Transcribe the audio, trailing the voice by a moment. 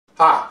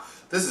Hi,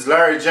 this is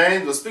Larry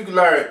James with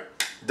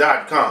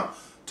SpeakerLarry.com.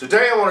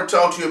 Today I want to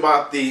talk to you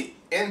about the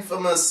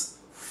infamous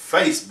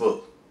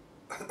Facebook.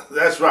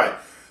 That's right,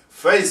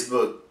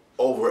 Facebook,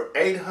 over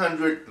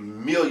 800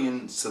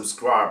 million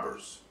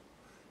subscribers.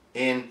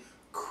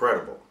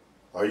 Incredible.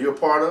 Are you a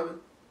part of it?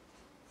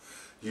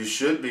 You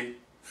should be,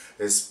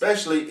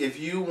 especially if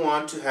you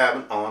want to have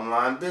an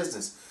online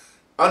business.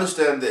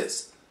 Understand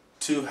this,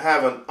 to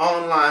have an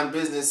online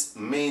business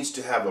means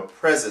to have a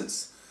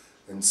presence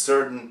in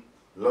certain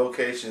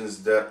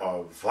locations that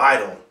are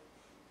vital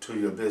to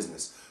your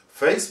business.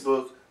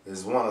 Facebook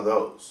is one of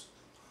those.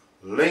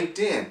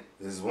 LinkedIn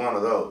is one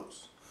of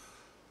those.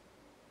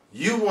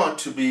 You want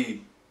to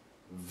be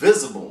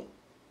visible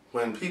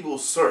when people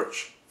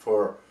search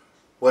for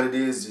what it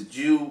is that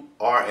you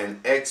are an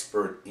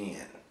expert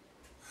in.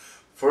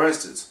 For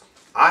instance,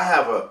 I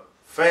have a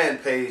fan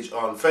page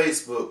on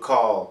Facebook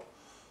called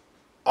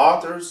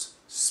Authors,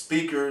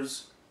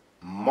 Speakers,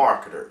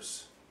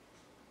 Marketers.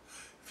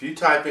 If you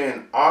type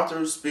in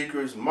authors,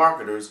 speakers,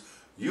 marketers,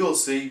 you'll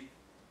see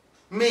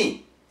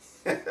me.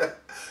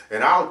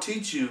 And I'll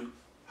teach you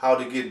how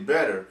to get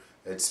better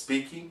at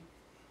speaking,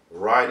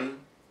 writing,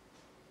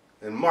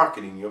 and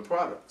marketing your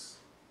products.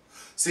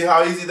 See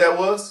how easy that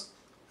was?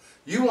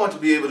 You want to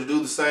be able to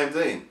do the same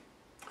thing.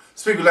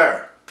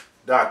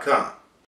 SpeakerLarry.com.